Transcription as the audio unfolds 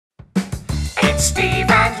Steve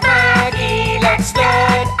and Maggie, let's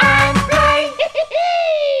learn and play.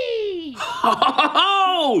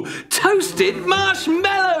 Oh, toasted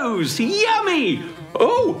marshmallows! Yummy!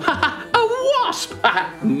 Oh, a wasp!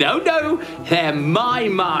 No, they're my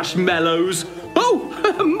marshmallows. Oh,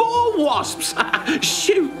 more wasps!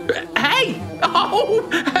 Shoot! Hey! Oh,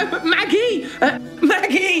 Maggie!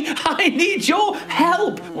 Maggie, I need your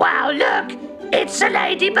help! Wow, look! It's a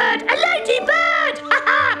ladybird! A ladybird!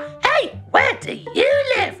 Hey, where do you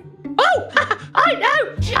live? Oh, I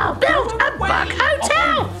know! I'll build a bug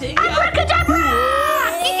hotel! Abracadabra!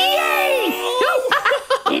 Yay!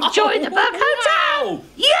 Enjoy the bug hotel!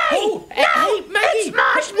 Yay! Now it's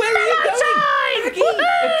marshmallow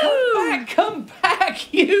time! Come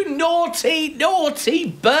back, you naughty,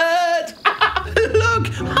 naughty bird! Look,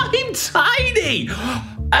 I'm tiny!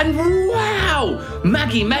 And wow,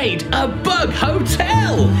 Maggie made a bug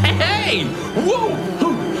hotel! Hey! Whoa!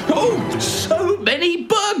 Oh, so many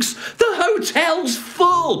bugs! The hotel's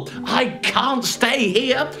full! I can't stay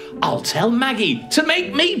here. I'll tell Maggie to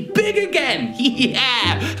make me big again!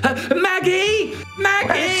 Yeah! Maggie!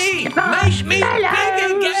 Maggie! Make me big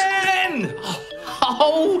again!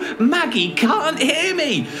 Oh, Maggie can't hear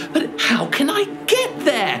me! But how can I get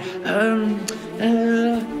there?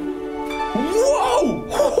 Whoa!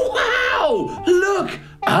 Wow! Look!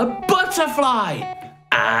 A butterfly!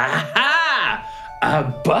 Aha! A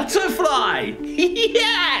butterfly!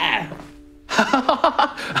 Yeah!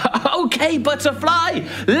 Okay, butterfly,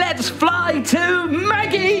 let's fly to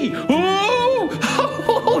Maggie!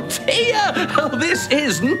 Oh dear! This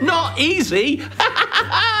is not easy!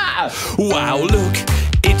 Wow, look!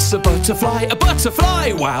 It's a butterfly, a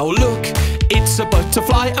butterfly! Wow, look! It's a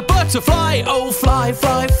butterfly, a butterfly! Oh, fly,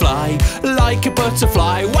 fly, fly, like a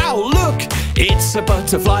butterfly! Wow, look! It's a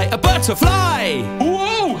butterfly, a butterfly!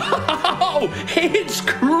 Whoa! It's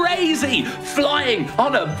crazy! Flying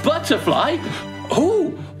on a butterfly?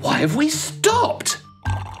 Oh, why have we stopped?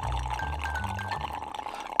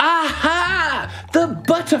 Aha! The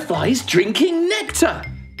butterfly's drinking nectar!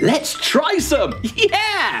 Let's try some!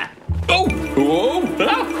 Yeah! Oh!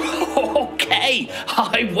 Okay!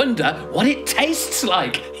 I wonder what it tastes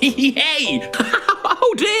like! Yay!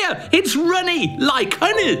 Oh dear! It's runny like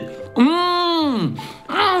honey!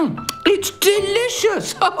 It's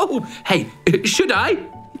delicious! Oh, hey, should I?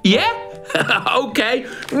 Yeah? Okay.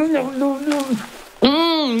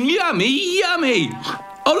 Yummy, yummy!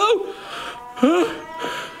 Hello?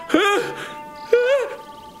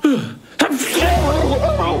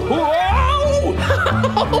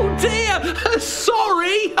 Oh dear!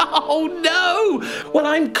 Sorry! Oh no! Well,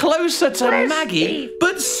 I'm closer to Maggie,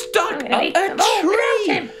 but stuck up a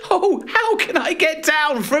tree! Oh, how can I get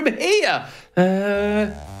down from here?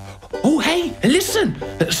 Oh, hey, listen!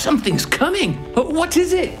 Something's coming! What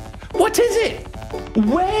is it? What is it?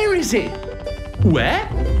 Where is it? Where?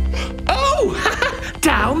 Oh!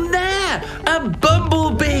 Down there! A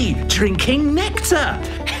bumblebee drinking nectar!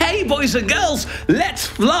 Hey, boys and girls, let's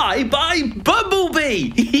fly by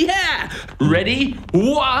Bumblebee! Yeah! Ready?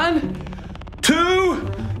 1, 2,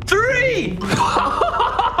 3!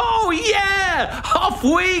 Oh, yeah! Off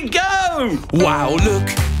we go! Wow, look!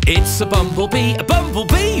 It's a bumblebee, a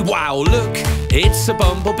bumblebee! Wow, look! It's a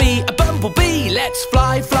bumblebee, a bumblebee! Let's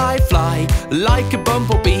fly, fly, fly, like a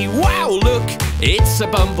bumblebee! Wow, look! It's a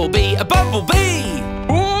bumblebee, a bumblebee!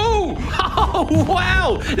 Oh,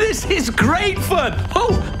 wow! This is great fun!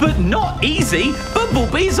 Oh, but not easy!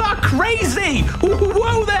 Bumblebees are crazy!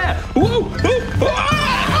 Whoa there! Whoa!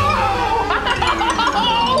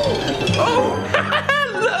 Oh!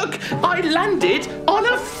 Look! I landed on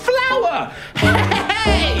a flower!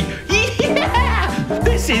 Hey! Yeah!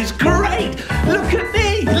 This is great! Look at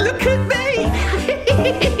me! Look at me!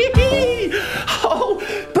 Oh,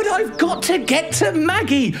 but I've got to get to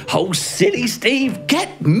Maggie! Oh, silly Steve,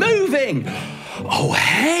 get moving! Oh,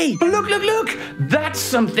 hey! Look, look, look! That's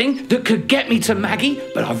something that could get me to Maggie,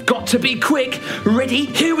 but I've got to be quick. Ready?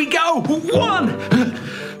 Here we go! 1,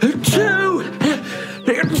 2,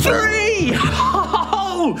 3!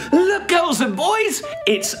 Oh, look, girls and boys!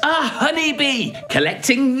 It's a honeybee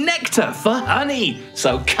collecting nectar for honey.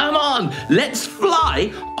 So come on, let's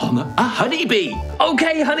fly on a honeybee.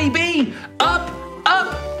 Okay, honeybee, up,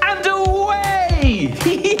 up, and away!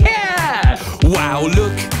 Yeah! Wow,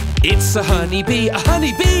 look! It's a honeybee, a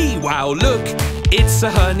honeybee! Wow, look! It's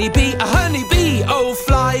a honeybee, a honeybee! Oh,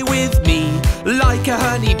 fly with me like a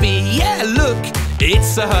honeybee! Yeah, look!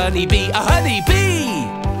 It's a honeybee, a honeybee!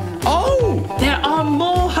 Oh, there are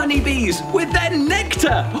more honeybees with their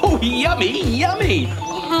nectar! Oh, yummy, yummy!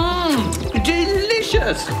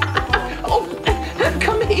 Delicious! Oh,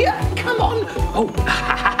 come here, come on! Oh,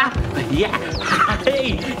 yeah!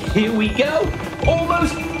 Hey, here we go.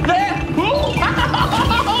 Almost there.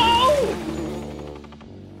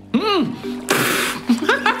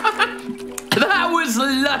 That was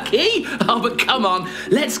lucky. Oh, but come on,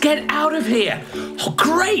 let's get out of here. Oh,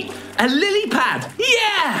 great, a lily pad.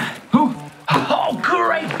 Yeah. Oh,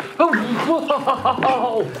 great. Oh,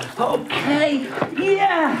 okay.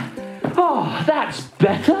 Yeah. Oh, that's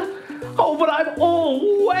better. Oh, but I'm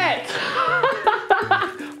all wet.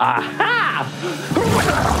 Aha!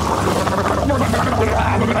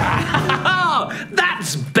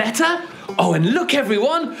 That's better. Oh, and look,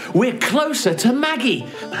 everyone, we're closer to Maggie.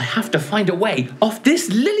 But I have to find a way off this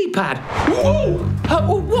lily pad. Whoa!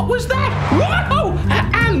 What was that? Whoa!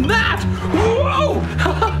 And that! Whoa!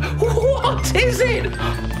 What is it?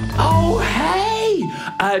 Oh, hey!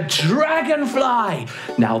 A dragonfly.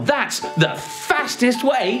 Now that's the fastest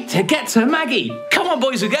way to get to Maggie. Come on,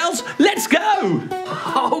 boys and girls, let's go.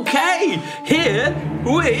 Okay, here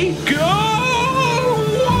we go.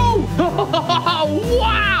 Whoa!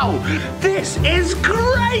 Wow! This is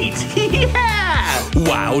great! Yeah!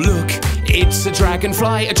 Wow, look, it's a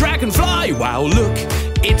dragonfly, a dragonfly. Wow, look,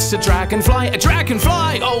 it's a dragonfly, a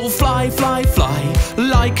dragonfly. Oh, fly, fly, fly,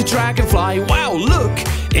 like a dragonfly. Wow, look,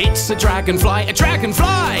 it's a dragonfly, a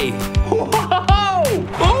dragonfly. Whoa!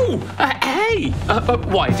 Oh, hey!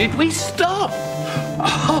 Why did we stop?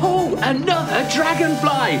 Oh, another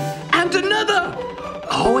dragonfly! And another!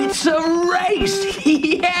 Oh, it's a race!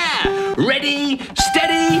 Yeah! Ready,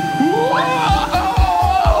 steady, whoa!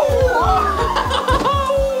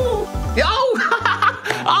 Oh,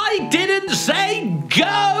 I didn't say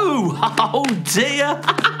go! Oh, dear!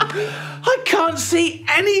 I can't see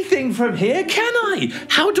anything from here, can I?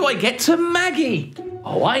 How do I get to Maggie?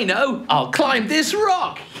 Oh, I know. I'll climb this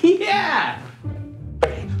rock. Yeah!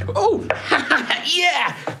 Oh,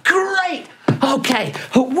 yeah! Great! Okay,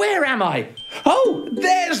 where am I? Oh,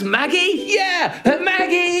 there's Maggie! Yeah!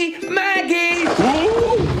 Maggie! Maggie!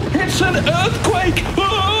 Oh, it's an earthquake!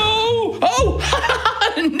 Oh! Oh!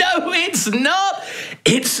 No, it's not!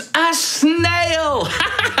 It's a snail!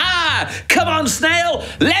 Come on, snail!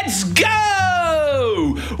 Let's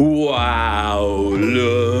go! Wow,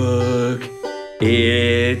 look!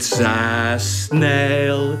 It's a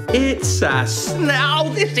snail. It's a snail. Oh,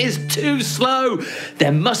 this is too slow.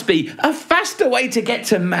 There must be a faster way to get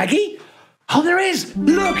to Maggie. Oh, there is.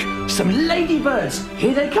 Look, some ladybirds.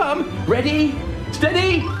 Here they come. Ready,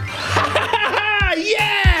 steady.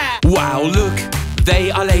 Yeah! Wow, look, they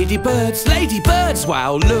are ladybirds, ladybirds.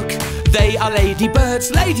 Wow, look, they are ladybirds,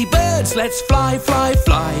 ladybirds. Let's fly, fly,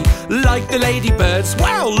 fly, like the ladybirds.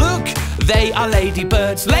 Wow, look, they are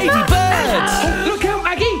ladybirds, ladybirds. Oh, look out,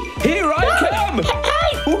 Maggie. Here I come.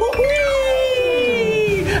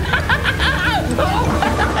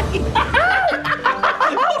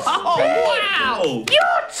 Oh, wow.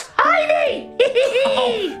 You're tiny!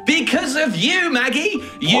 Oh, because of you, Maggie,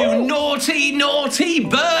 you naughty, naughty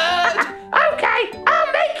bird. Okay,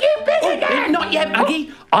 I'll make you big again! Not yet,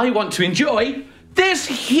 Maggie. I want to enjoy this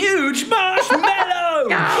huge marshmallow.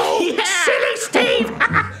 No, Yeah. silly Steve!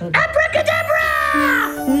 Abracadabra!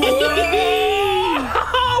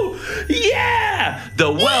 Oh, yeah! The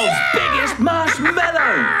world's biggest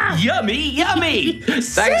marshmallow. Yummy, yummy.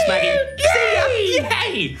 Thanks, Maggie. Yay! See ya.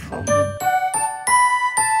 Yay!